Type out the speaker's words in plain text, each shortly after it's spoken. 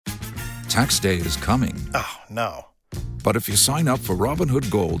Tax day is coming. Oh, no. But if you sign up for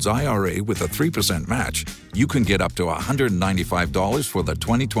Robinhood Gold's IRA with a 3% match, you can get up to $195 for the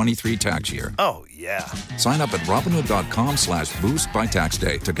 2023 tax year. Oh, yeah. Sign up at Robinhood.com/boost by tax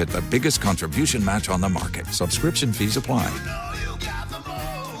day to get the biggest contribution match on the market. Subscription fees apply.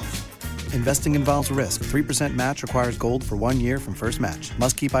 Investing involves risk. 3% match requires gold for 1 year from first match.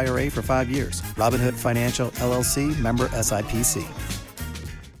 Must keep IRA for 5 years. Robinhood Financial, LLC, member SIPC.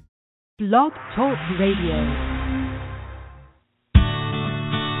 Blog Talk Radio.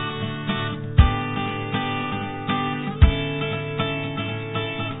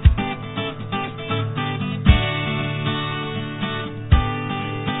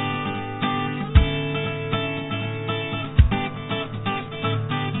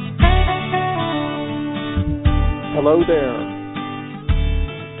 Hello there.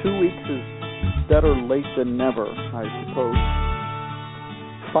 2 weeks is better late than never, I suppose.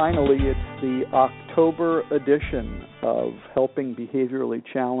 Finally, it's the October edition of Helping Behaviorally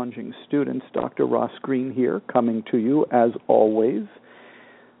Challenging Students. Dr. Ross Greene here, coming to you, as always,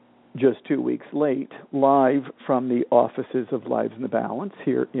 just 2 weeks late, live from the offices of Lives in the Balance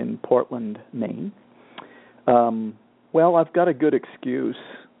here in Portland, Maine. Well, I've got a good excuse.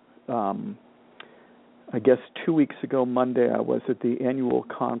 I guess 2 weeks ago, Monday, I was at the annual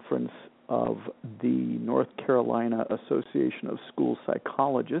conference of the North Carolina Association of School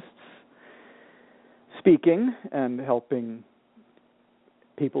Psychologists, speaking and helping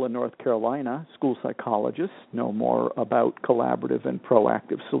people in North Carolina, school psychologists, know more about collaborative and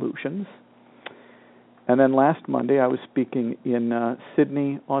proactive solutions. And then last Monday, I was speaking in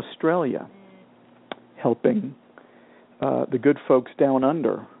Sydney, Australia, helping the good folks down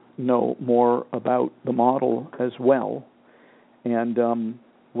under know more about the model as well. And,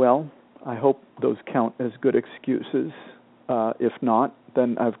 well, I hope those count as good excuses. If not,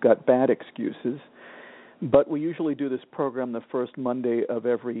 then I've got bad excuses. But we usually do this program the first Monday of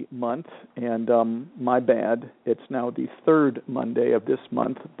every month, and my bad, it's now the third Monday of this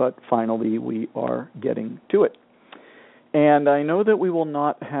month, but finally we are getting to it. And I know that we will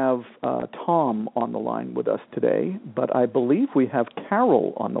not have Tom on the line with us today, but I believe we have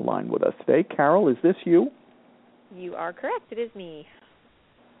Carol on the line with us today. Carol, is this you? You are correct. It is me.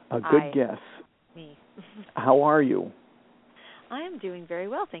 A good guess. Me. How are you? I am doing very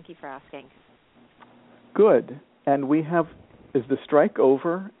well. Thank you for asking. Good. And we have, is the strike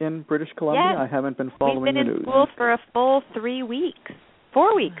over in British Columbia? Yes. I haven't been following the news. We've been in school for a full 3 weeks.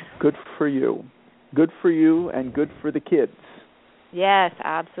 4 weeks. Good for you. Good for you and good for the kids. Yes,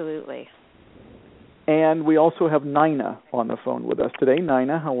 absolutely. And we also have Nina on the phone with us today.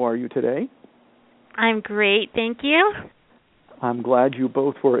 Nina, how are you today? I'm great, thank you. I'm glad you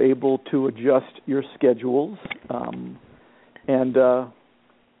both were able to adjust your schedules and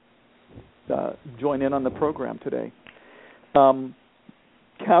join in on the program today.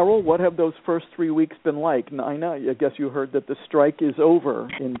 Carol, what have those first 3 weeks been like? Nina, I guess you heard that the strike is over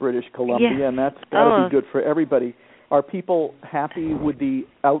in British Columbia, and that's got to be good for everybody. Are people happy with the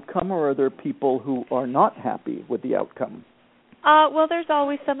outcome, or are there people who are not happy with the outcome? Well, there's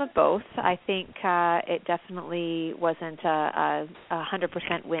always some of both. I think it definitely wasn't a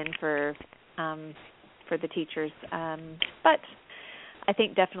 100% win for the teachers, but I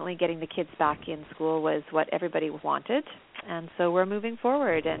think definitely getting the kids back in school was what everybody wanted, and so we're moving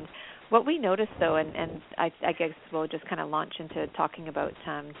forward. And what we noticed, though, and I guess we'll just kind of launch into talking about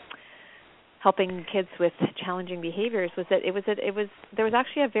helping kids with challenging behaviors, was that there was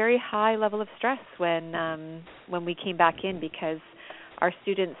actually a very high level of stress when we came back in, because our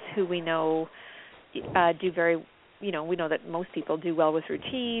students, who we know do very, we know that most people do well with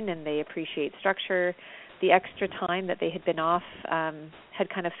routine and they appreciate structure. The extra time that they had been off had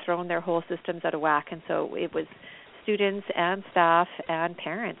kind of thrown their whole systems out of whack, and so it was students and staff and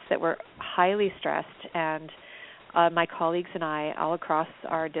parents that were highly stressed. And my colleagues and I, all across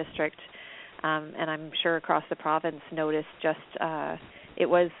our district, and I'm sure across the province, noticed just it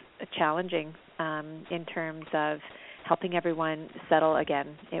was challenging in terms of helping everyone settle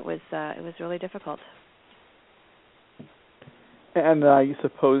again. It was really difficult. And I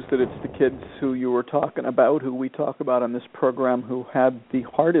suppose that it's the kids who you were talking about, who we talk about on this program, who had the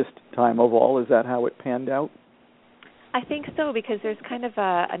hardest time of all. Is that how it panned out? I think so, because there's kind of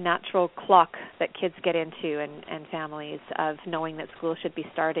a natural clock that kids get into and families of knowing that school should be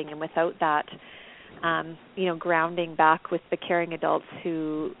starting, and without that, grounding back with the caring adults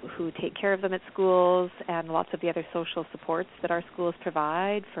who take care of them at schools, and lots of the other social supports that our schools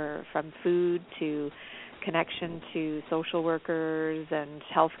provide, from food to connection to social workers and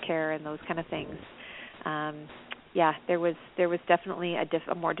health care and those kind of things. there was definitely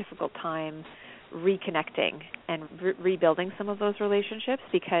a more difficult time reconnecting and rebuilding some of those relationships,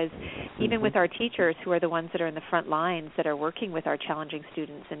 because even with our teachers, who are the ones that are in the front lines that are working with our challenging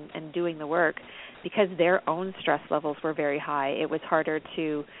students and doing the work, because their own stress levels were very high, it was harder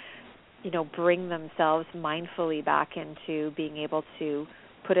to, bring themselves mindfully back into being able to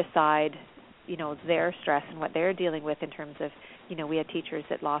put aside, their stress and what they're dealing with in terms of, we had teachers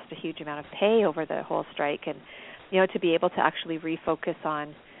that lost a huge amount of pay over the whole strike, and, to be able to actually refocus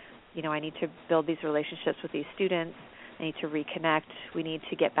on, I need to build these relationships with these students. I need to reconnect. We need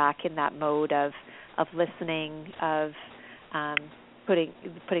to get back in that mode of listening, of putting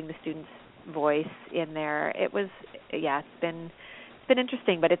the student's voice in there. It was, it's been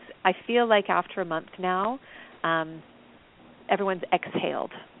interesting, but I feel like after a month now, everyone's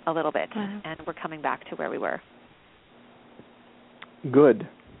exhaled a little bit, and we're coming back to where we were. Good.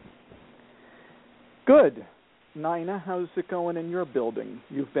 Nina, how's it going in your building?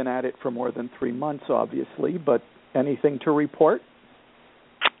 You've been at it for more than 3 months, obviously, but anything to report?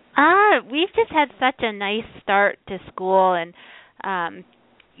 We've just had such a nice start to school, and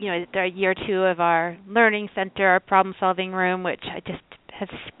our year 2 of our learning center, our problem-solving room, which I just has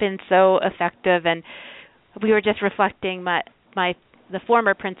been so effective. And we were just reflecting. The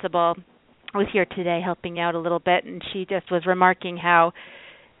former principal was here today helping out a little bit, and she just was remarking how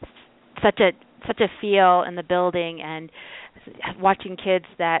such a feel in the building, and watching kids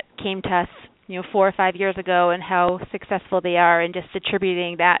that came to us 4 or 5 years ago, and how successful they are, and just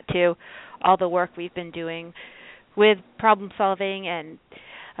attributing that to all the work we've been doing with problem solving and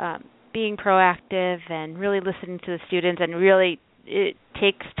being proactive and really listening to the students. And really, it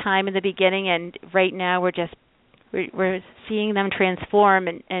takes time in the beginning, and right now we're seeing them transform.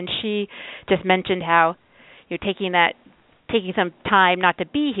 And she just mentioned how taking some time not to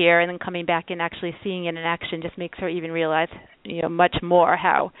be here and then coming back and actually seeing it in action just makes her even realize much more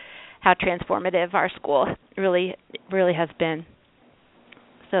how transformative our school really has been.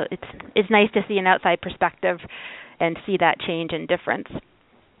 So it's nice to see an outside perspective and see that change and difference.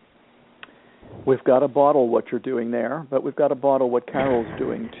 We've got to bottle what you're doing there, but we've got to bottle what Carol's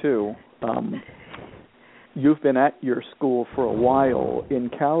doing too. You've been at your school for a while. In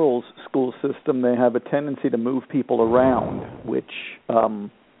Carol's school system, they have a tendency to move people around, which,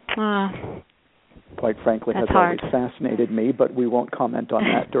 quite frankly, has always fascinated me, but we won't comment on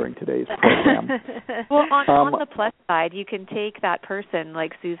that during today's program. Well, on the plus side, you can take that person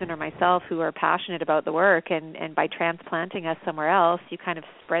like Susan or myself who are passionate about the work, and by transplanting us somewhere else, you kind of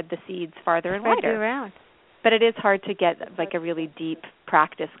spread the seeds farther and wider around. But it is hard to get like a really deep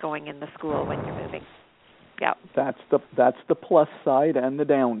practice going in the school when you're moving. Yeah, that's the plus side and the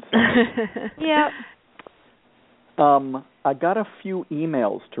downside. Yeah. I got a few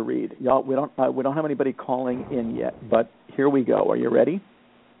emails to read. Y'all, we don't have anybody calling in yet, but here we go. Are you ready?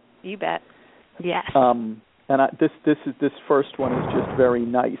 You bet. Yes. And this first one is just very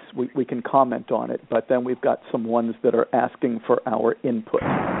nice. We can comment on it, but then we've got some ones that are asking for our input.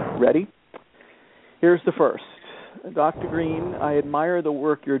 Ready? Here's the first. Dr. Greene, I admire the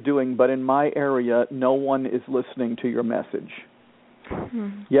work you're doing, but in my area, no one is listening to your message.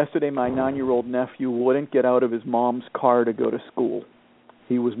 Yesterday, my 9-year-old nephew wouldn't get out of his mom's car to go to school.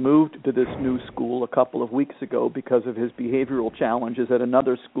 He was moved to this new school a couple of weeks ago because of his behavioral challenges at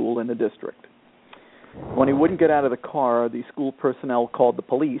another school in the district. When he wouldn't get out of the car, the school personnel called the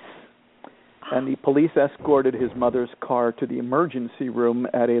police, and the police escorted his mother's car to the emergency room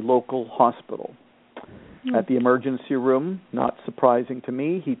at a local hospital. At the emergency room, not surprising to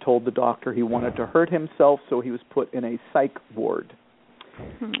me, he told the doctor he wanted to hurt himself, so he was put in a psych ward.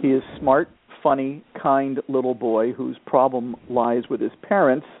 He is smart, funny, kind little boy whose problem lies with his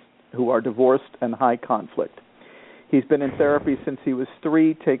parents, who are divorced and high conflict. He's been in therapy since he was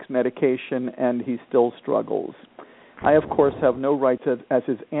 3, takes medication, and he still struggles. I, of course, have no rights as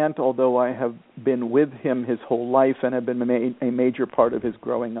his aunt, although I have been with him his whole life and have been a major part of his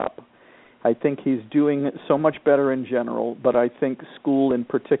growing up. I think he's doing so much better in general, but I think school in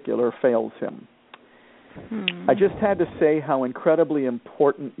particular fails him. I just had to say how incredibly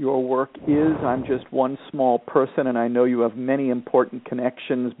important your work is. I'm just one small person, and I know you have many important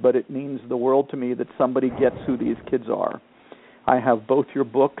connections, but it means the world to me that somebody gets who these kids are. I have both your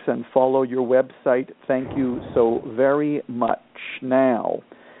books and follow your website. Thank you so very much. Now,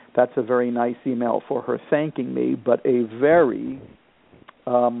 that's a very nice email for her thanking me, but a very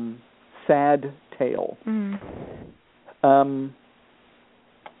sad tale.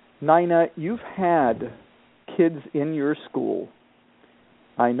 Nina, you've had kids in your school.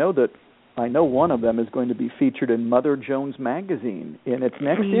 I know one of them is going to be featured in Mother Jones magazine in its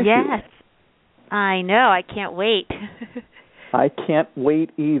next issue. Yes. I know. I can't wait. I can't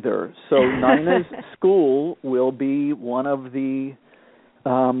wait either. So Nina's school will be one of the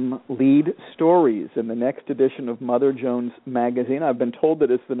lead stories in the next edition of Mother Jones magazine. I've been told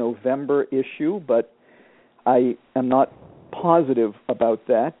that it's the November issue, but I am not positive about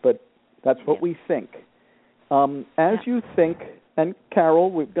that, but that's what we think. As you think, and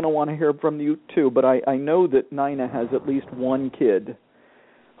Carol, we're going to want to hear from you too, but I know that Nina has at least one kid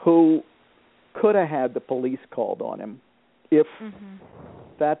who could have had the police called on him if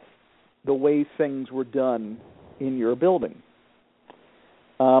that's the way things were done in your building.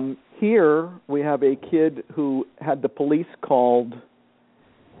 Here we have a kid who had the police called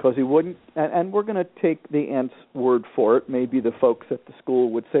because he wouldn't, and we're going to take the aunt's word for it. Maybe the folks at the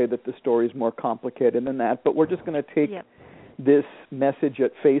school would say that the story is more complicated than that, but we're just going to take this message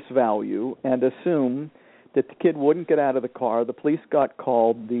at face value and assume that the kid wouldn't get out of the car. The police got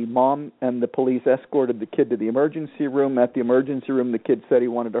called. The mom and the police escorted the kid to the emergency room. At the emergency room, the kid said he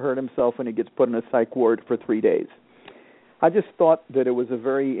wanted to hurt himself, and he gets put in a psych ward for 3 days. I just thought that it was a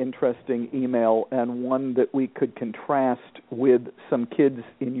very interesting email and one that we could contrast with some kids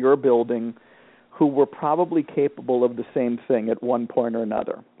in your building who were probably capable of the same thing at one point or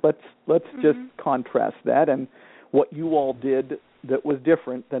another. Let's just contrast that and what you all did that was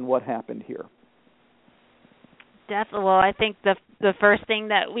different than what happened here. Definitely. Well, I think the first thing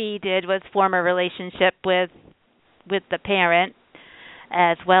that we did was form a relationship with the parent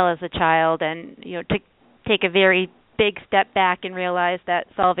as well as the child, and to take a very big step back and realize that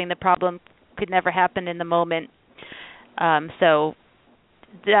solving the problem could never happen in the moment. So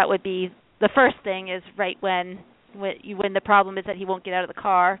that would be the first thing, is right when the problem is that he won't get out of the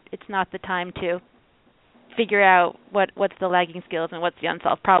car, it's not the time to figure out what's the lagging skills and what's the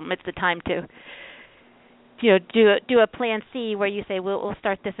unsolved problem. It's the time to do a plan C where you say we'll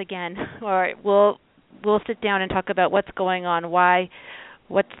start this again, or we'll sit down and talk about what's going on,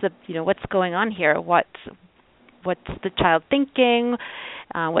 what's going on here, what's the child thinking,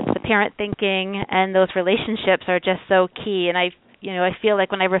 what's the parent thinking, and those relationships are just so key. And I feel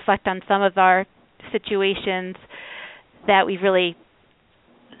like when I reflect on some of our situations that we've really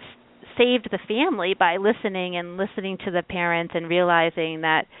saved the family by listening to the parents and realizing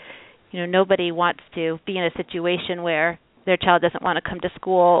that nobody wants to be in a situation where their child doesn't want to come to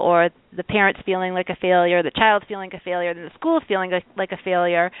school, or the parent's feeling like a failure, the child's feeling like a failure, and the school's feeling like a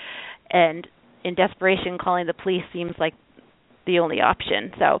failure, and in desperation calling the police seems like the only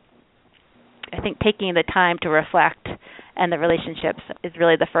option. So I think taking the time to reflect and the relationships is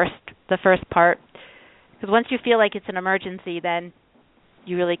really the first part, because once you feel like it's an emergency, then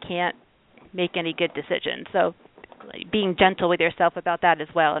you really can't make any good decisions. So being gentle with yourself about that as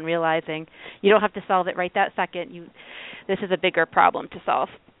well, and realizing you don't have to solve it right that second. This is a bigger problem to solve.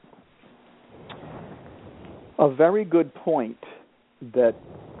 A very good point, that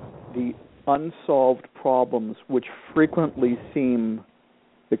the unsolved problems, which frequently seem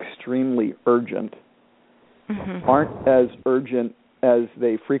extremely urgent, aren't as urgent as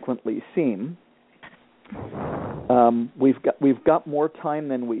they frequently seem. We've got more time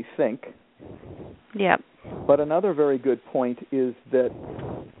than we think. Yeah. But another very good point is that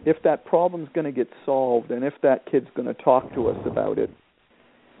if that problem's going to get solved, and if that kid's going to talk to us about it,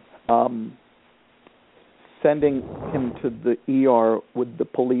 sending him to the ER with the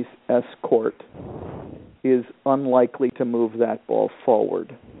police escort is unlikely to move that ball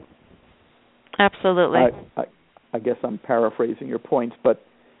forward. Absolutely. I guess I'm paraphrasing your points, but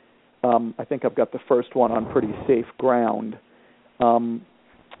I think I've got the first one on pretty safe ground.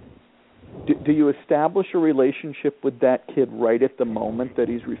 Do you establish a relationship with that kid right at the moment that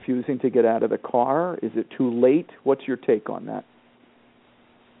he's refusing to get out of the car? Is it too late? What's your take on that?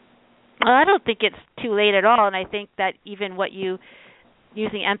 Well, I don't think it's too late at all, and I think that even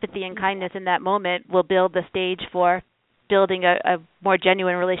using empathy and kindness in that moment will build the stage for building a more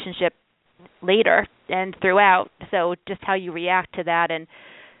genuine relationship later and throughout. So just how you react to that, and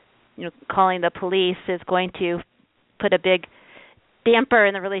calling the police is going to put a big damper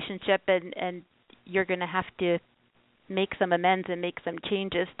in the relationship, and you're going to have to make some amends and make some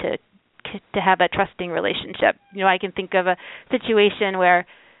changes to have a trusting relationship. I can think of a situation where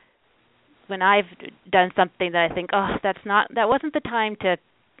when I've done something that I think, that wasn't the time to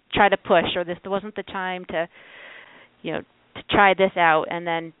try to push, or this wasn't the time to try this out, and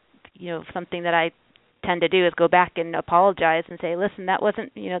then something that I tend to do is go back and apologize and say, listen, that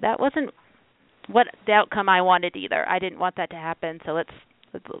wasn't what the outcome I wanted either. I didn't want that to happen, so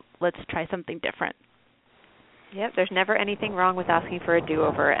let's try something different. Yep, there's never anything wrong with asking for a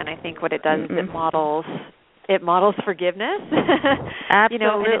do-over, and I think what it does is it models it models forgiveness. Absolutely.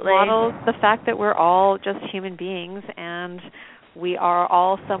 And it models the fact that we're all just human beings, and we are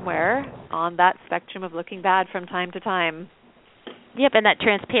all somewhere on that spectrum of looking bad from time to time. Yep, and that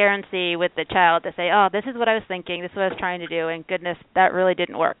transparency with the child to say, oh, this is what I was thinking, this is what I was trying to do, and goodness, that really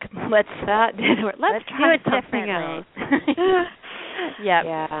didn't work. Let's try do it something differently. Yep.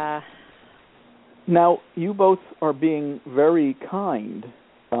 Yeah. Now, you both are being very kind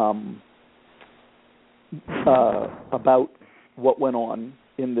about what went on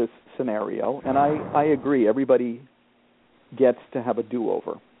in this scenario, and I agree. Everybody gets to have a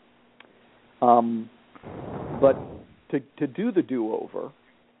do-over. But to do the do-over,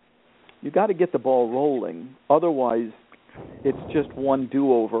 you got to get the ball rolling. Otherwise, it's just one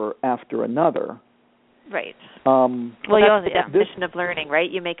do-over after another. Right. Well, that's the definition of learning, right?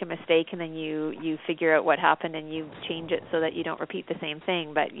 You make a mistake and then you figure out what happened and you change it so that you don't repeat the same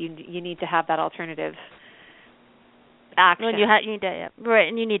thing. But you need to have that alternative action. Well,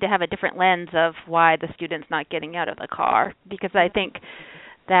 and you need to have a different lens of why the student's not getting out of the car, because I think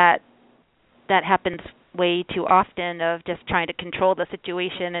that happens way too often, of just trying to control the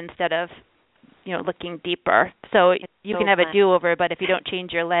situation instead of looking deeper. So you can have a do-over, but if you don't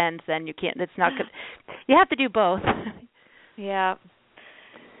change your lens, then you can't. It's not good. You have to do both. Yeah.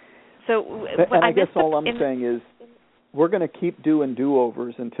 So, and I guess all I'm saying is we're going to keep doing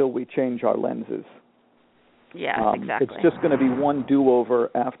do-overs until we change our lenses. Yeah, exactly. It's just going to be one do-over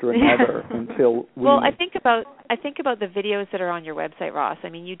after another until we... Well, I think about the videos that are on your website, Ross. I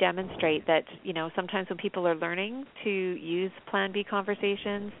mean, you demonstrate that, sometimes when people are learning to use Plan B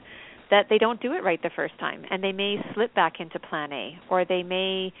conversations, that they don't do it right the first time, and they may slip back into Plan A, or they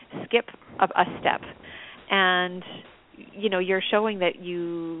may skip a step. And, you're showing that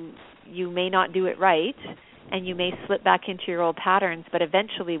you may not do it right, and you may slip back into your old patterns, but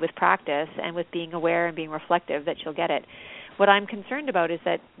eventually with practice and with being aware and being reflective that you'll get it. What I'm concerned about is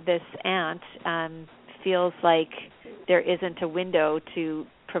that this aunt feels like there isn't a window to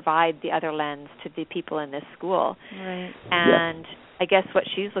provide the other lens to the people in this school. Right. And I guess what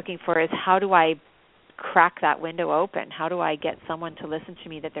she's looking for is, how do I crack that window open? How do I get someone to listen to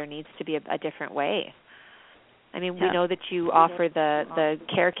me that there needs to be a different way? I mean, we know that you offer the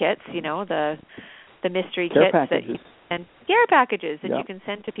care kits, the mystery care kits packages. and care packages that you can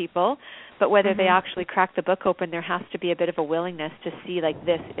send to people, but whether they actually crack the book open, there has to be a bit of a willingness to see, like,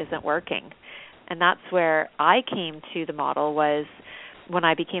 this isn't working. And that's where I came to the model, was when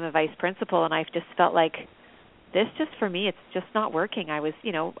I became a vice principal, and I just felt like this, just for me, it's just not working. I was,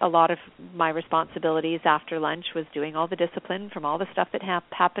 a lot of my responsibilities after lunch was doing all the discipline from all the stuff that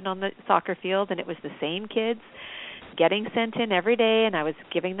happened on the soccer field, and it was the same kids getting sent in every day, and I was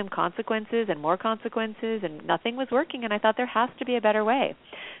giving them consequences and more consequences, and nothing was working, and I thought there has to be a better way.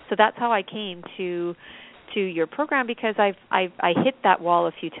 So that's how I came to your program, because I hit that wall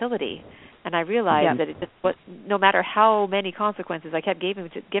of futility, and I realized that it just, no matter how many consequences I kept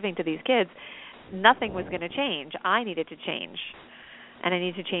giving to these kids, nothing was going to change. I needed to change, and I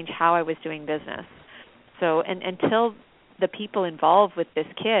needed to change how I was doing business. So, and until the people involved with this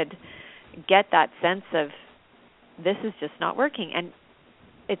kid get that sense of, this is just not working. And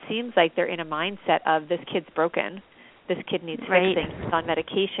it seems like they're in a mindset of, this kid's broken. This kid needs fixing. He's on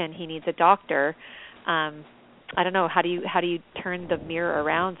medication. He needs a doctor. I don't know. How do you turn the mirror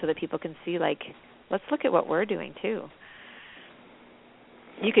around so that people can see, like, let's look at what we're doing too.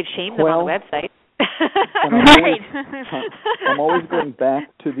 You could shame them on the website. I'm always going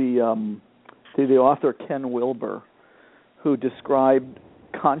back to the author Ken Wilber, who described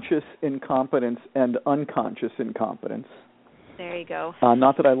conscious incompetence and unconscious incompetence. There you go.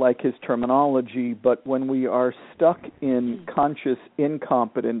 Not that I like his terminology, but when we are stuck in conscious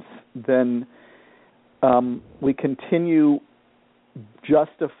incompetence, then we continue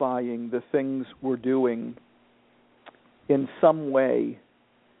justifying the things we're doing in some way,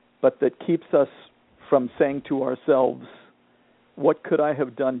 but that keeps us from saying to ourselves, what could I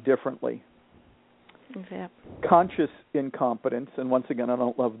have done differently? Yeah. Conscious incompetence, and once again, I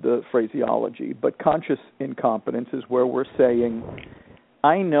don't love the phraseology, but conscious incompetence is where we're saying,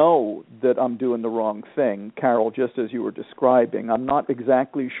 I know that I'm doing the wrong thing, Carol, just as you were describing. I'm not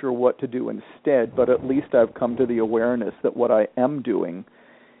exactly sure what to do instead, but at least I've come to the awareness that what I am doing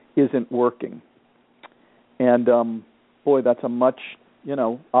isn't working. And, boy, that's a much,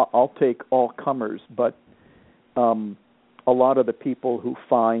 I'll take all comers, but a lot of the people who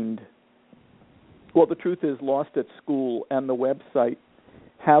find, well, the truth is, Lost at School and the website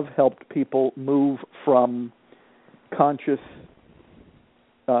have helped people move from unconscious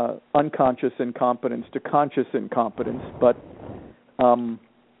incompetence to conscious incompetence. But,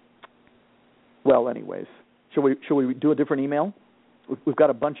 anyways, Shall we do a different email? We've got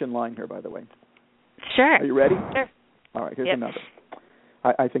a bunch in line here, by the way. Sure. Are you ready? Sure. All right, here's another.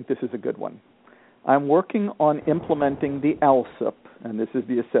 I think this is a good one. I'm working on implementing the ALSUP, and this is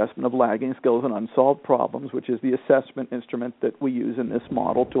the Assessment of Lagging Skills and Unsolved Problems, which is the assessment instrument that we use in this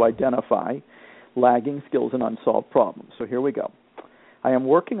model to identify lagging skills and unsolved problems. So here we go. I am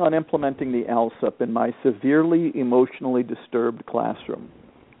working on implementing the ALSUP in my severely emotionally disturbed classroom.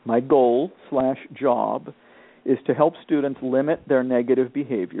 My goal/job is to help students limit their negative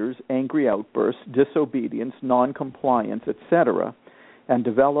behaviors, angry outbursts, disobedience, noncompliance, etc., and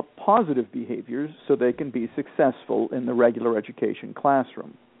develop positive behaviors so they can be successful in the regular education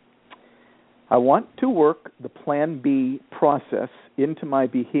classroom. I want to work the Plan B process into my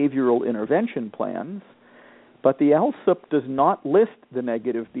behavioral intervention plans, but the ALSUP does not list the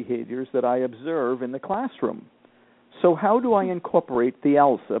negative behaviors that I observe in the classroom. So how do I incorporate the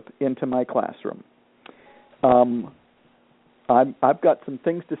ALSUP into my classroom? I've got some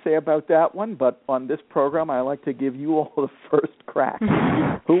things to say about that one, but on this program, I like to give you all the first crack.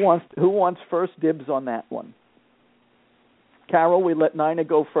 Who wants first dibs on that one? Carol, we let Nina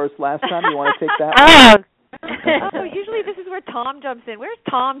go first last time. You want to take that one? Oh, usually this is where Tom jumps in. Where's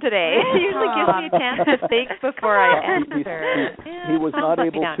Tom today? He usually gives me a chance to think before I answer. He was not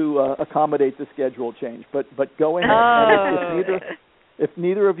able to accommodate the schedule change, but go ahead. Oh. If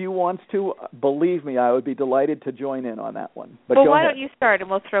neither of you wants to, believe me, I would be delighted to join in on that one. But well, why don't you start, and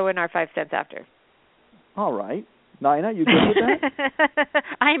we'll throw in our 5 cents after. All right. Nina, you good with that?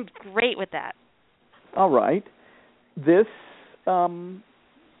 I'm great with that. All right. This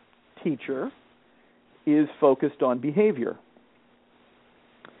teacher is focused on behavior.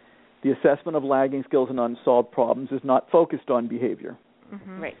 The assessment of lagging skills and unsolved problems is not focused on behavior.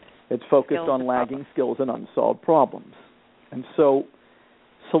 Mm-hmm. Right. It's focused on lagging skills and unsolved problems. And so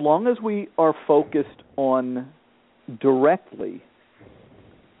long as we are focused on directly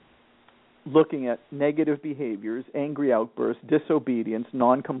looking at negative behaviors, angry outbursts, disobedience,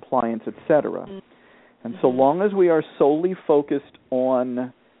 noncompliance, etc., and so long as we are solely focused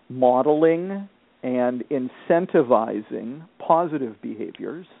on modeling and incentivizing positive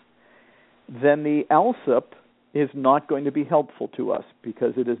behaviors, then the ALSUP is not going to be helpful to us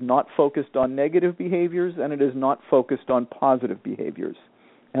because it is not focused on negative behaviors and it is not focused on positive behaviors.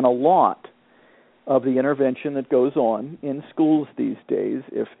 And a lot of the intervention that goes on in schools these days,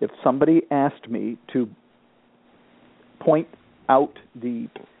 if somebody asked me to point out the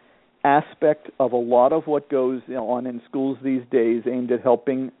aspect of a lot of what goes on in schools these days aimed at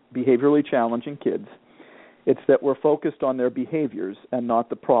helping behaviorally challenging kids, it's that we're focused on their behaviors and not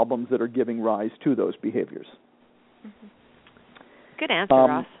the problems that are giving rise to those behaviors. Mm-hmm. Good answer,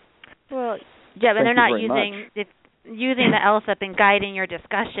 Ross. Well, yeah, but they're not using the LSUP and guiding your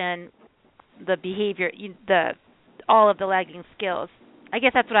discussion, the behavior, all of the lagging skills. I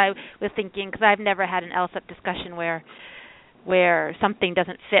guess that's what I was thinking because I've never had an LSUP discussion where something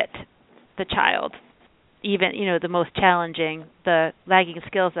doesn't fit the child, even the most challenging, the lagging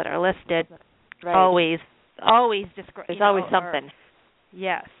skills that are listed. Right. Always describe. There's always something.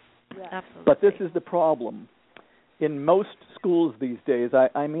 Yes, absolutely. But this is the problem. In most schools these days,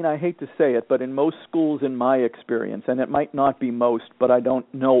 I mean, I hate to say it, but in most schools in my experience, and it might not be most, but I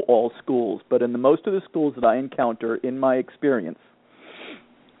don't know all schools, but in most of the schools that I encounter in my experience,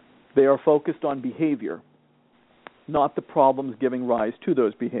 they are focused on behavior, not the problems giving rise to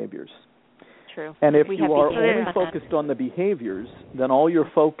those behaviors. True. And if you are only focused on the behaviors, then all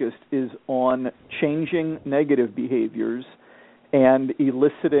you're focused is on changing negative behaviors and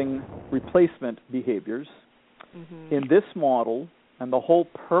eliciting replacement behaviors. Mm-hmm. In this model, and the whole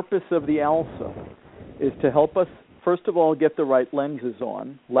purpose of the ALSUP is to help us, first of all, get the right lenses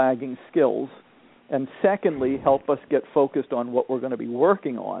on, lagging skills, and secondly, help us get focused on what we're going to be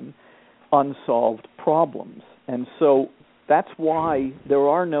working on, unsolved problems. And so that's why there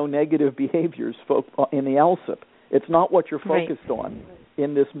are no negative behaviors in the ALSUP. It's not what you're focused on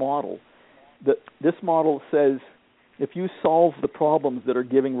in this model. This model says if you solve the problems that are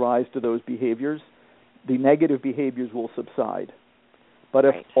giving rise to those behaviors, the negative behaviors will subside. But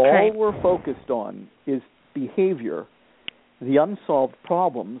if all we're focused on is behavior, the unsolved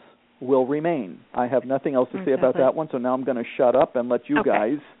problems will remain. I have nothing else to say about that one, so now I'm going to shut up and let you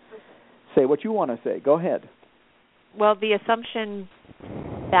guys say what you want to say. Go ahead. Well, the assumption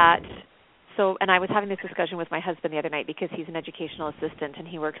that, and I was having this discussion with my husband the other night because he's an educational assistant and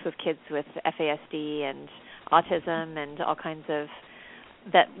he works with kids with FASD and autism and all kinds of,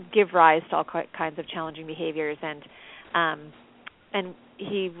 that give rise to all kinds of challenging behaviors. And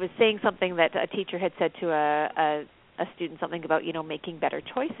he was saying something that a teacher had said to a student, something about, making better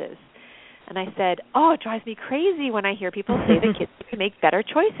choices. And I said, it drives me crazy when I hear people say that kids can make better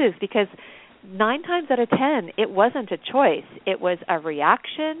choices, because 9 times out of 10, it wasn't a choice. It was a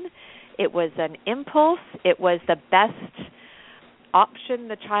reaction. It was an impulse. It was the best option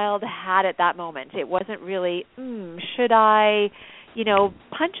the child had at that moment. It wasn't really, should I,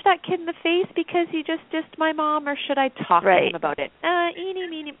 punch that kid in the face because he just dissed my mom, or should I talk to him about it? Eeny,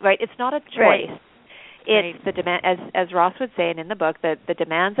 meeny, right? It's not a choice. Right. It's the demand, as Ross would say, and in the book, that the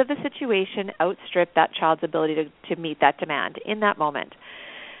demands of the situation outstrip that child's ability to meet that demand in that moment.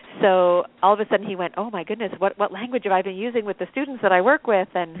 So all of a sudden he went, oh my goodness, what language have I been using with the students that I work with?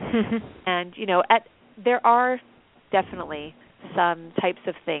 And there are definitely some types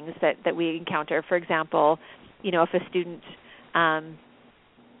of things that we encounter. For example, if a student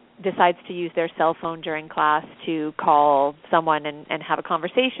decides to use their cell phone during class to call someone and have a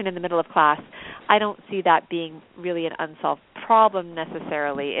conversation in the middle of class, I don't see that being really an unsolved problem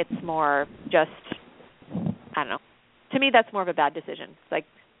necessarily. It's more just, I don't know. To me, that's more of a bad decision. It's like,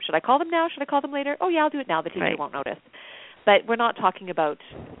 should I call them now? Should I call them later? Oh, yeah, I'll do it now. The teacher won't notice. But we're not talking about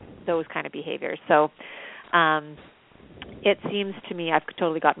those kind of behaviors. So it seems to me, I've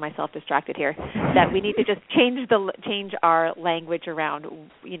totally gotten myself distracted here, that we need to just change our language around.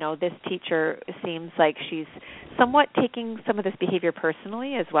 This teacher seems like she's somewhat taking some of this behavior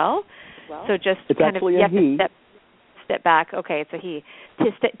personally as well. So just it's kind of, you have he. to step back. Okay, it's a he.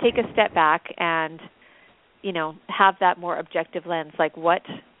 To take a step back and, have that more objective lens, like what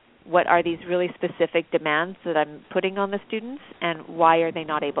are these really specific demands that I'm putting on the students, and why are they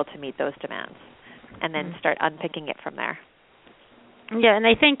not able to meet those demands? And then start unpicking it from there. Yeah, and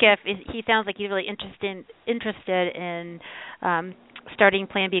I think if he sounds like he's really interested in starting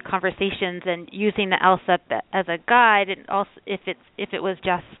Plan B conversations and using the LSEP as a guide, and also if it was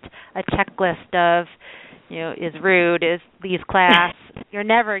just a checklist of, is rude, leaves class, you're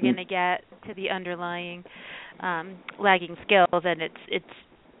never going to get to the underlying lagging skills, and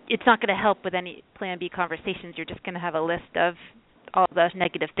it's not going to help with any Plan B conversations. You're just going to have a list of all the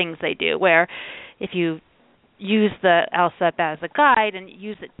negative things they do, where if you use the LSEP as a guide and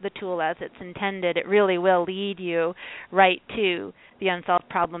use the tool as it's intended, it really will lead you right to the unsolved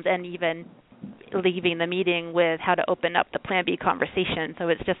problems, and even leaving the meeting with how to open up the Plan B conversation. So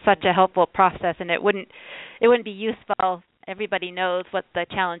it's just such a helpful process, and it wouldn't be useful. Everybody knows what the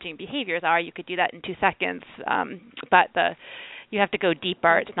challenging behaviors are. You could do that in 2 seconds, but you have to go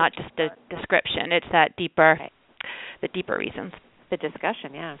deeper. It's not just a description. It's that the deeper reasons. The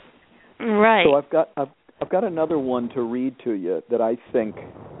discussion, yeah. Right. So I've got another one to read to you that I think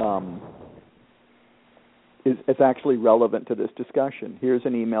is actually relevant to this discussion. Here's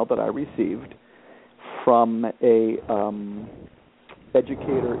an email that I received from a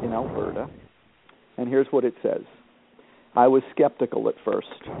educator in Alberta, and here's what it says. I was skeptical at first.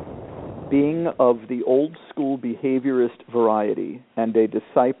 Being of the old-school behaviorist variety and a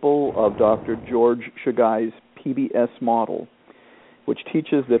disciple of Dr. George Chagai's PBS model, which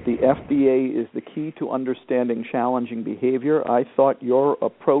teaches that the FBA is the key to understanding challenging behavior, I thought your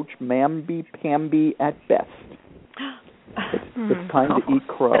approach mamby-pamby at best. It's time to eat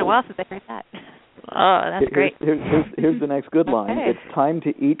crow. It's been a while since I heard that. Oh, that's great. Here's the next good line. Okay. It's time to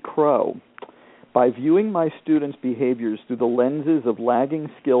eat crow. By viewing my students' behaviors through the lenses of lagging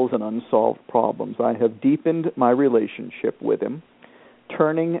skills and unsolved problems, I have deepened my relationship with him,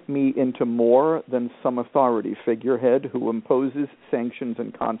 turning me into more than some authority figurehead who imposes sanctions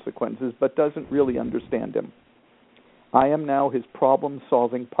and consequences but doesn't really understand him. I am now his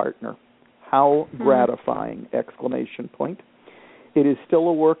problem-solving partner. How gratifying! ! It is still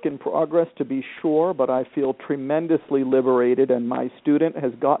a work in progress, to be sure, but I feel tremendously liberated, and my student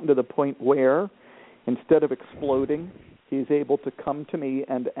has gotten to the point where, instead of exploding, he is able to come to me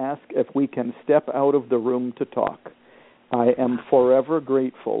and ask if we can step out of the room to talk. I am forever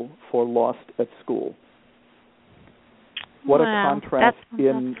grateful for Lost at School. What a contrast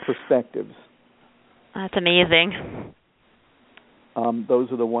in perspectives. That's amazing.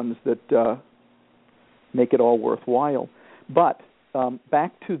 Those are the ones that make it all worthwhile. But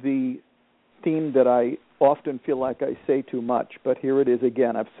back to the theme that I often feel like I say too much, but here it is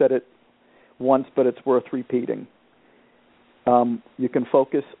again. I've said it once, but it's worth repeating. You can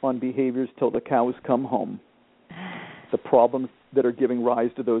focus on behaviors till the cows come home. The problems that are giving rise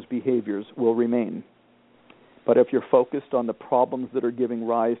to those behaviors will remain. But if you're focused on the problems that are giving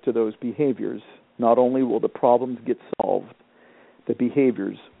rise to those behaviors, not only will the problems get solved, the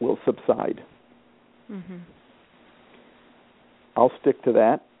behaviors will subside. Mm-hmm. I'll stick to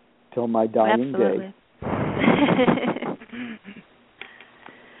that till my dying day.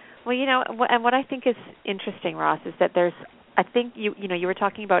 Well, and what I think is interesting, Ross, is that there's I think you were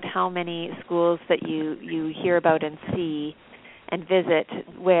talking about how many schools that you hear about and see and visit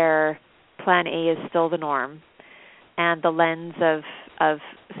where Plan A is still the norm, and the lens of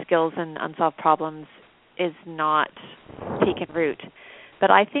skills and unsolved problems is not taken root. But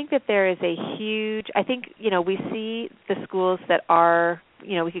I think that there is a huge, we see the schools that are,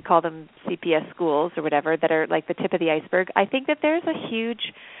 we could call them CPS schools or whatever, that are like the tip of the iceberg. I think that there's a huge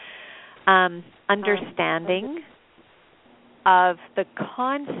understanding of the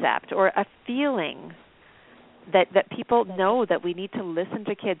concept or a feeling that people know that we need to listen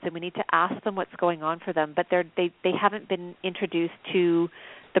to kids and we need to ask them what's going on for them, but they haven't been introduced to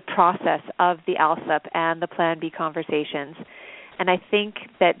the process of the ALSUP and the Plan B conversations. And I think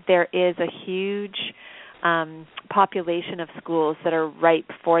that there is a huge population of schools that are ripe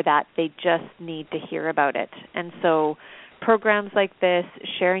for that. They just need to hear about it. And so programs like this,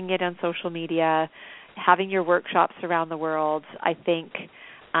 sharing it on social media, having your workshops around the world, I think,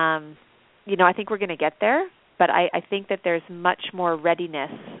 I think we're going to get there. But I think that there's much more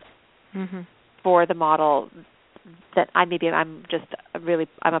readiness for the model that I'm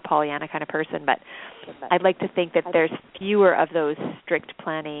a Pollyanna kind of person, but I'd like to think that there's fewer of those strict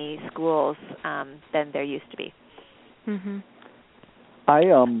Plan A schools than there used to be. Mm-hmm.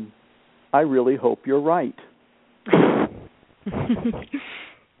 I really hope you're right. Got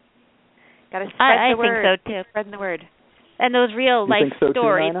to spread the word. I think so too. Spreading the word. And those real life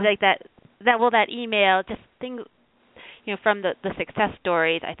stories, too, like that email, just things, from the success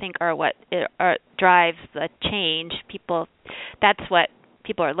stories, I think are what drives the change. That's what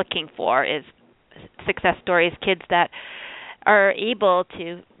people are looking for, is success stories, kids that are able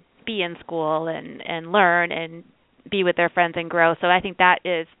to be in school and learn and be with their friends and grow. So I think that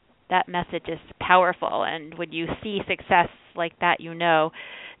message is powerful, and when you see success like that,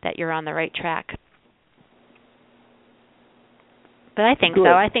 that you're on the right track. But I think so.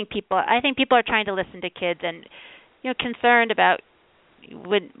 I think people are trying to listen to kids and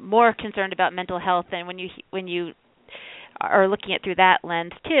more concerned about mental health. And when you are looking at through that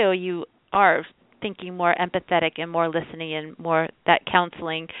lens too, you are thinking more empathetic and more listening and more that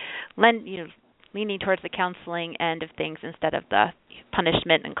counseling, leaning towards the counseling end of things instead of the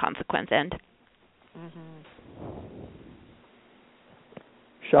punishment and consequence end. Mm-hmm.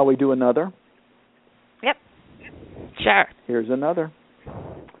 Shall we do another? Yep. Sure. Here's another.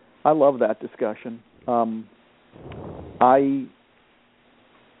 I love that discussion. I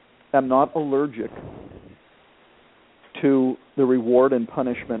am not allergic to the reward and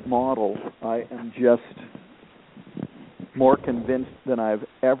punishment model. I am just more convinced than I've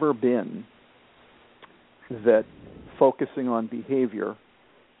ever been that focusing on behavior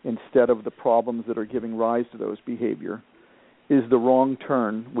instead of the problems that are giving rise to those behavior is the wrong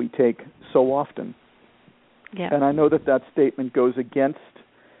turn we take so often. Yeah. And I know that statement goes against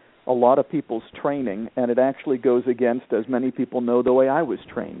a lot of people's training, and it actually goes against, as many people know, the way I was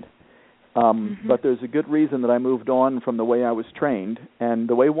trained. But there's a good reason that I moved on from the way I was trained, and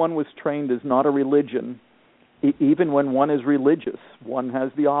the way one was trained is not a religion. Even when one is religious, one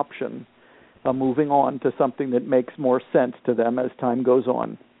has the option of moving on to something that makes more sense to them as time goes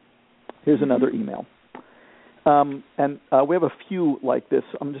on. Here's another email. And we have a few like this.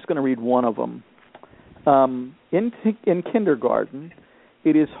 I'm just going to read one of them. In kindergarten,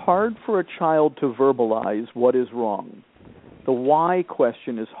 it is hard for a child to verbalize what is wrong. The why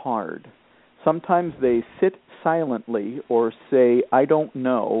question is hard. Sometimes they sit silently or say, I don't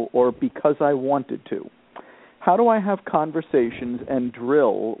know, or because I wanted to. How do I have conversations and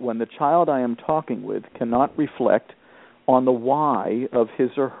drill when the child I am talking with cannot reflect on the why of his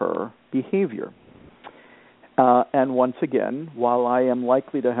or her behavior? And once again, while I am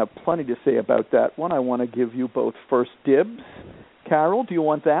likely to have plenty to say about that one, I want to give you both first dibs. Carol, do you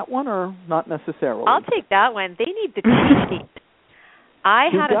want that one or not necessarily? I'll take that one. They need the cheat sheet. I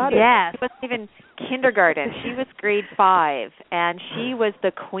had Yes. She wasn't even kindergarten. She was grade 5, and she was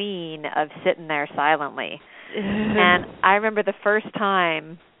the queen of sitting there silently. And I remember the first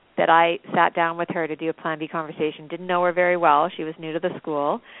time that I sat down with her to do a Plan B conversation. Didn't know her very well. She was new to the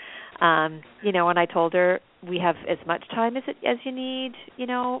school. And I told her, we have as much time as you need.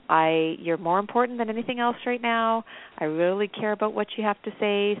 You're more important than anything else right now. I really care about what you have to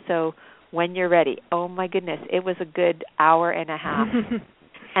say. So when you're ready. Oh my goodness, it was a good hour and a half.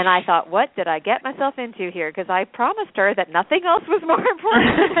 And I thought, what did I get myself into here? Because I promised her that nothing else was more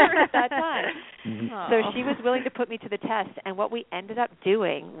important to her at that time. So she was willing to put me to the test. And what we ended up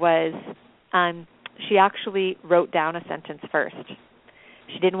doing was she actually wrote down a sentence first.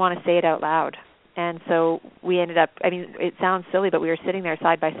 She didn't want to say it out loud. And so we ended up, I mean, it sounds silly, but we were sitting there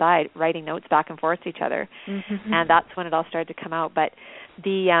side by side writing notes back and forth to each other. Mm-hmm. And that's when it all started to come out. But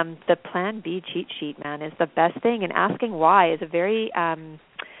the Plan B cheat sheet, man, is the best thing. And asking why is a very,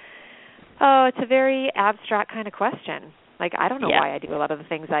 it's a very abstract kind of question. Like, I don't know why I do a lot of the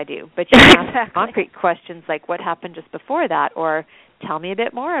things I do. But you can ask concrete questions like, what happened just before that? Or tell me a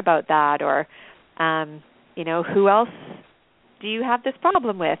bit more about that. Or, who else do you have this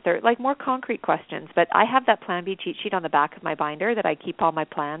problem with? Or, like, more concrete questions. But I have that Plan B cheat sheet on the back of my binder that I keep all my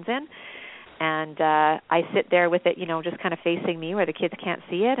plans in. And I sit there with it, just kind of facing me where the kids can't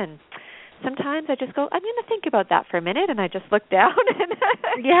see it. And sometimes I just go, I'm going to think about that for a minute. And I just look down and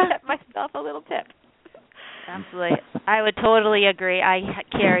get myself a little tip. Absolutely. I would totally agree. I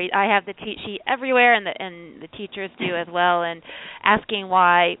have the cheat sheet everywhere, and the teachers do as well. And asking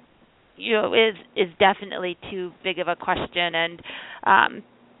why, is definitely too big of a question. And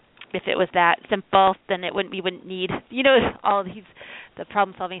if it was that simple, then we wouldn't need all these the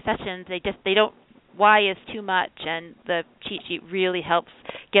problem solving sessions. They don't. Why is too much, and the cheat sheet really helps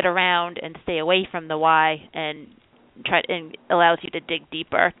get around and stay away from the why, and allows you to dig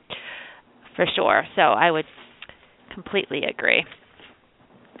deeper. For sure. So I would completely agree.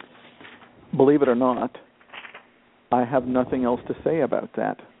 Believe it or not, I have nothing else to say about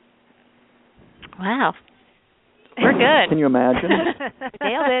that. Wow. We're good. Can you imagine?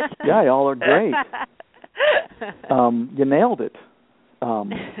 Nailed it. Yeah, y'all are great. You nailed it.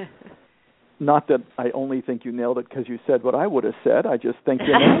 Not that I only think you nailed it because you said what I would have said. I just think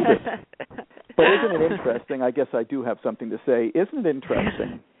you nailed it. But isn't it interesting? I guess I do have something to say. Isn't it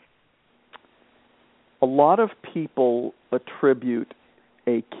interesting? A lot of people attribute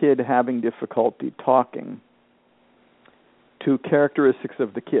a kid having difficulty talking to characteristics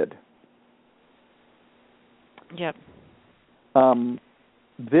of the kid. Yep. And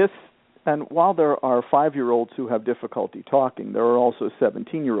while there are 5-year-olds who have difficulty talking, there are also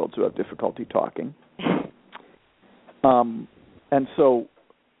 17-year-olds who have difficulty talking. And so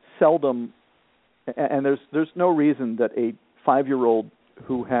seldom, and there's no reason that a 5-year-old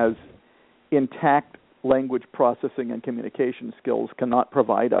who has intact language processing and communication skills cannot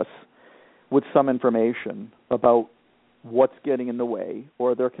provide us with some information about what's getting in the way,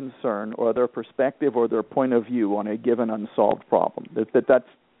 or their concern, or their perspective, or their point of view on a given unsolved problem. That's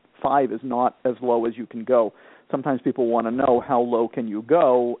 5 is not as low as you can go. Sometimes people want to know how low can you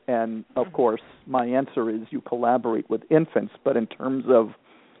go, and of course my answer is you collaborate with infants, but in terms of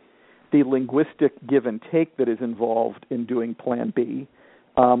the linguistic give and take that is involved in doing Plan B,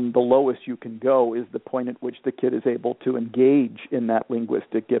 the lowest you can go is the point at which the kid is able to engage in that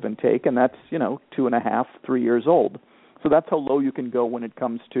linguistic give and take, and that's, 2.5, 3 years old. So that's how low you can go when it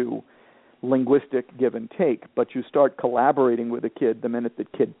comes to linguistic give and take. But you start collaborating with a kid the minute the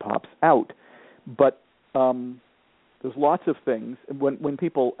kid pops out. But there's lots of things. When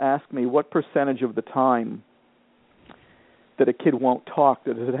people ask me what percentage of the time that a kid won't talk,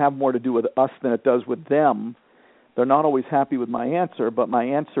 does it have more to do with us than it does with them, they're not always happy with my answer, but my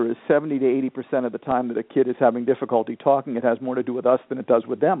answer is 70 to 80% of the time that a kid is having difficulty talking, it has more to do with us than it does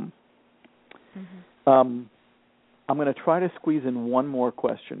with them. Mm-hmm. I'm going to try to squeeze in one more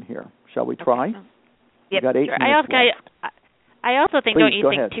question here. Shall we try? Okay. Yep, got 8 minutes left. I also think, Please, don't you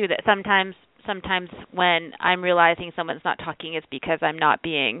think, ahead. too, that sometimes when I'm realizing someone's not talking, it's because I'm not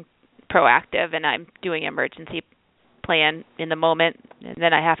being proactive and I'm doing emergency plan in the moment, and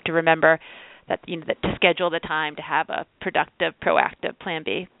then I have to remember that that to schedule the time to have a productive, proactive Plan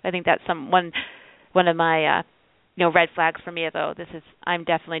B. I think that's one of my red flags for me. Though I'm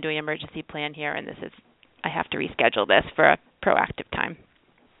definitely doing an emergency plan here, and I have to reschedule this for a proactive time.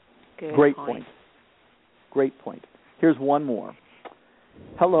 Great point. Great point. Here's one more.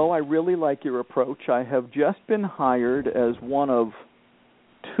 Hello, I really like your approach. I have just been hired as one of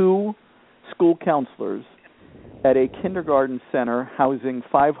 2 school counselors at a kindergarten center housing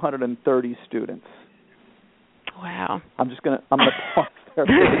 530 students. Wow. I'm going to pause there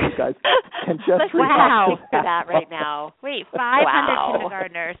so that you guys can just wow for that right now. Wait, 500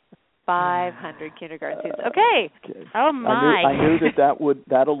 kindergartners. 500 kindergarten students. Okay. Oh my! I knew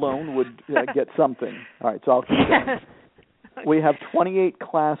that alone would get something. All right, so I'll keep going. We have 28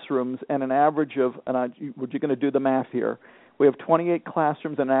 classrooms and an average of, we're going to do the math here. We have 28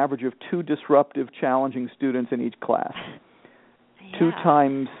 classrooms and an average of 2 disruptive, challenging students in each class. Yeah. 2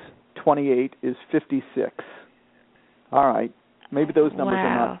 times 28 is 56. All right. Maybe those numbers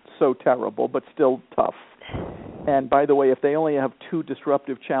are not so terrible, but still tough. And by the way, if they only have 2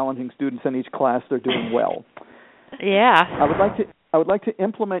 disruptive, challenging students in each class, they're doing well. Yeah. I would like to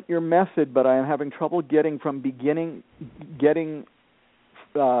implement your method, but I am having trouble getting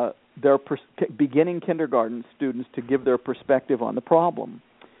beginning kindergarten students to give their perspective on the problem.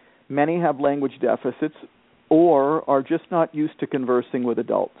 Many have language deficits or are just not used to conversing with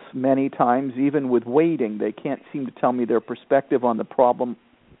adults. Many times, even with waiting, they can't seem to tell me their perspective on the problem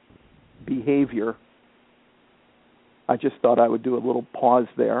behavior. I just thought I would do a little pause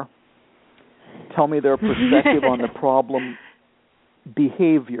there. Tell me their perspective on the problem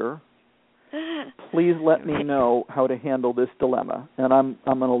behavior. Please let me know how to handle this dilemma. And I'm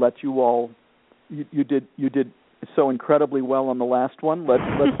going to let you all. You did so incredibly well on the last one. Let's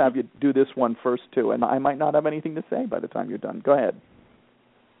have you do this one first too. And I might not have anything to say by the time you're done. Go ahead.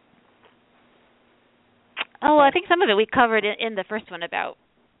 Oh, well, I think some of it we covered in the first one about,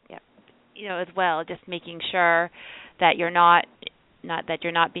 as well, just making sure that you're not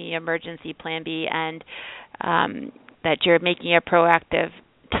being emergency plan B, and that you're making a proactive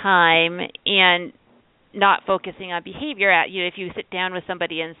time and not focusing on behavior. If you sit down with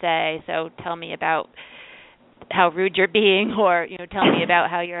somebody and say, so tell me about how rude you're being, or tell me about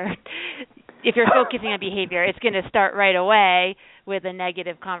how if you're focusing on behavior, it's going to start right away with a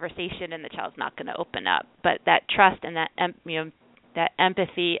negative conversation, and the child's not going to open up. But that trust and that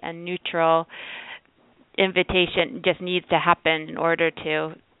empathy and neutral invitation just needs to happen in order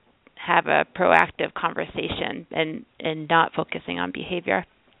to have a proactive conversation and not focusing on behavior.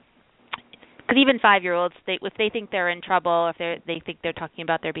 Because even 5-year-olds, if they think they're in trouble, if they think they're talking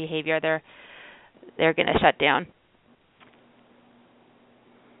about their behavior, they're going to shut down.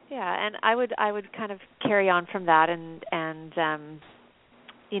 Yeah, and I would kind of carry on from that and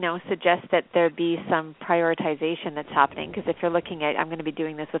suggest that there be some prioritization that's happening, because if you're looking at, I'm going to be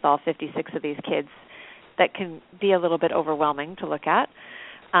doing this with all 56 of these kids, that can be a little bit overwhelming to look at.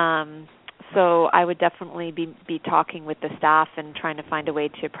 So I would definitely be talking with the staff and trying to find a way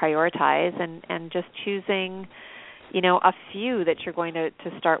to prioritize and just choosing, a few that you're going to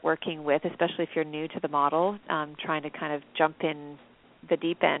start working with, especially if you're new to the model. Trying to kind of jump in the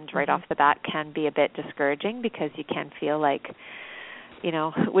deep end right off the bat can be a bit discouraging, because you can feel like,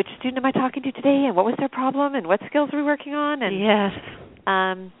 which student am I talking to today, and what was their problem, and what skills are we working on? And yes.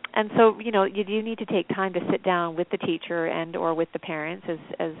 And so, you do need to take time to sit down with the teacher and or with the parents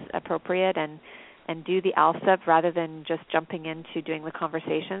as appropriate and do the ALSUP rather than just jumping into doing the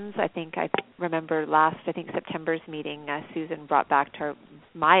conversations. I remember September's meeting, Susan brought back to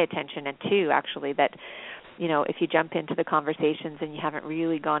my attention, and too, actually, that, if you jump into the conversations and you haven't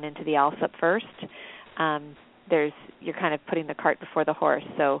really gone into the ALSUP first, you're kind of putting the cart before the horse.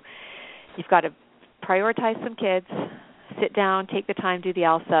 So you've got to prioritize some kids, sit down, take the time, do the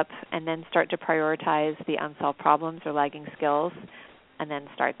ALSUP, and then start to prioritize the unsolved problems or lagging skills, and then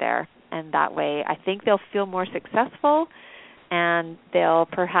start there. And that way, I think they'll feel more successful, and they'll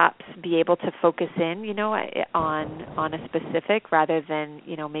perhaps be able to focus in, on a specific, rather than,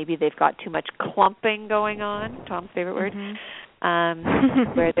 maybe they've got too much clumping going on, Tom's favorite word,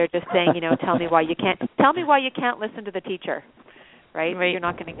 where they're just saying, tell me why you can't listen to the teacher, right? You're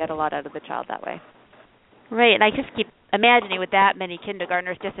not going to get a lot out of the child that way. Right, and I just keep imagining with that many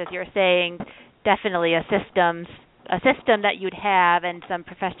kindergartners, just as you're saying, definitely a system that you'd have, and some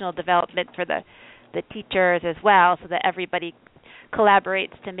professional development for the teachers as well, so that everybody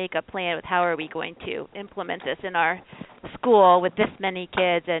collaborates to make a plan with how are we going to implement this in our school with this many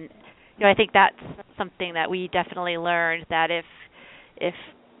kids. And I think that's something that we definitely learned, that if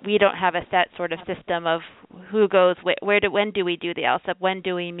we don't have a set sort of system of who goes when do we do the ALSUP, when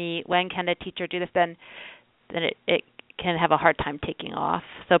do we meet, when can a teacher do this, then it can have a hard time taking off.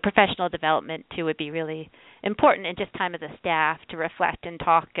 So professional development too would be really important, and just time as a staff to reflect and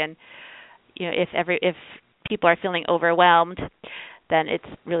talk. And if people are feeling overwhelmed, then it's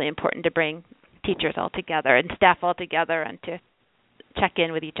really important to bring teachers all together and staff all together and to check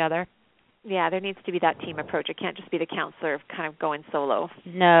in with each other. Yeah, there needs to be that team approach. It can't just be the counselor kind of going solo.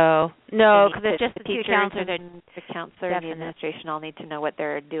 No, because it's just the teachers two counselors. And the counselor and the administration all need to know what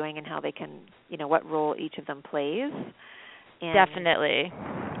they're doing and how they can, what role each of them plays. Definitely.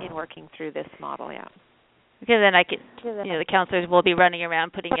 In working through this model, yeah. Because then the counselors will be running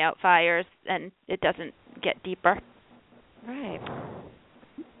around putting out fires, and it doesn't get deeper. Right.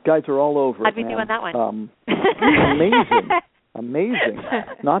 Guys are all over How'd we do on that one? Amazing.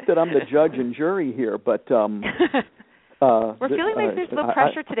 Not that I'm the judge and jury here, but we're feeling like there's no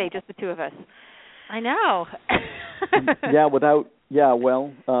pressure today, just the two of us. I know.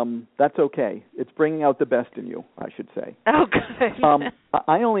 That's okay. It's bringing out the best in you, I should say. Oh, good.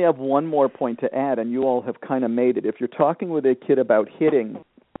 I only have one more point to add, and you all have kind of made it. If you're talking with a kid about hitting,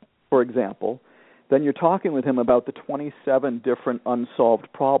 for example, then you're talking with him about the 27 different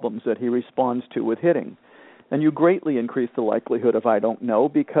unsolved problems that he responds to with hitting. And you greatly increase the likelihood of I don't know,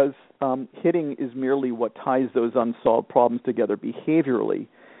 because hitting is merely what ties those unsolved problems together behaviorally,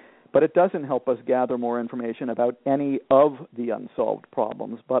 but it doesn't help us gather more information about any of the unsolved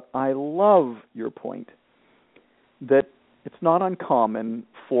problems. But I love your point that it's not uncommon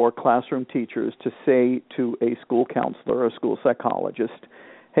for classroom teachers to say to a school counselor or a school psychologist,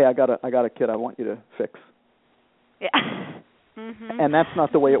 hey, I got a kid I want you to fix. Yeah. Mm-hmm. And that's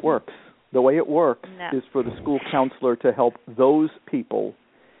not the way it works. The way it works is for the school counselor to help those people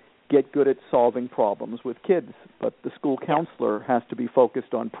get good at solving problems with kids. But the school counselor has to be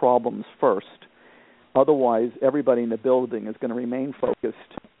focused on problems first. Otherwise, everybody in the building is going to remain focused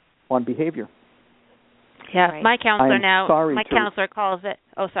on behavior. Yeah, right. My counselor calls it.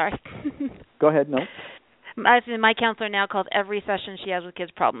 Oh, sorry. Go ahead. No. My counselor now calls every session she has with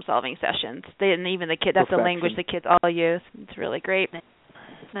kids problem-solving sessions. And even the kid, that's Perfection. the language the kids all use. It's really great.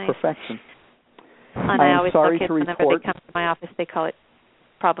 Nice. Perfection. And I always tell kids whenever report, they come to my office, they call it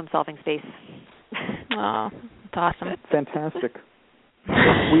problem-solving space. Oh, that's awesome. Fantastic.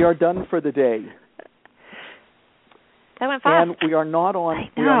 We are done for the day. That went fast. And we are not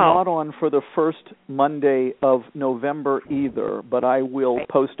on for the first Monday of November either, but I will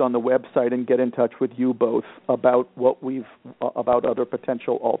post on the website and get in touch with you both about about other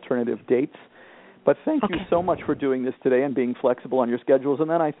potential alternative dates. But thank you so much for doing this today and being flexible on your schedules. And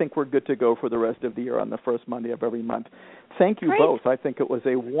then I think we're good to go for the rest of the year on the first Monday of every month. Thank you both. I think it was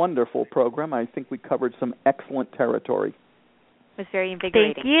a wonderful program. I think we covered some excellent territory. It was very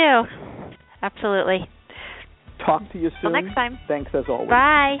invigorating. Thank you. Absolutely. Talk to you soon. Till next time. Thanks as always.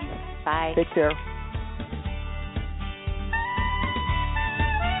 Bye. Bye. Take care.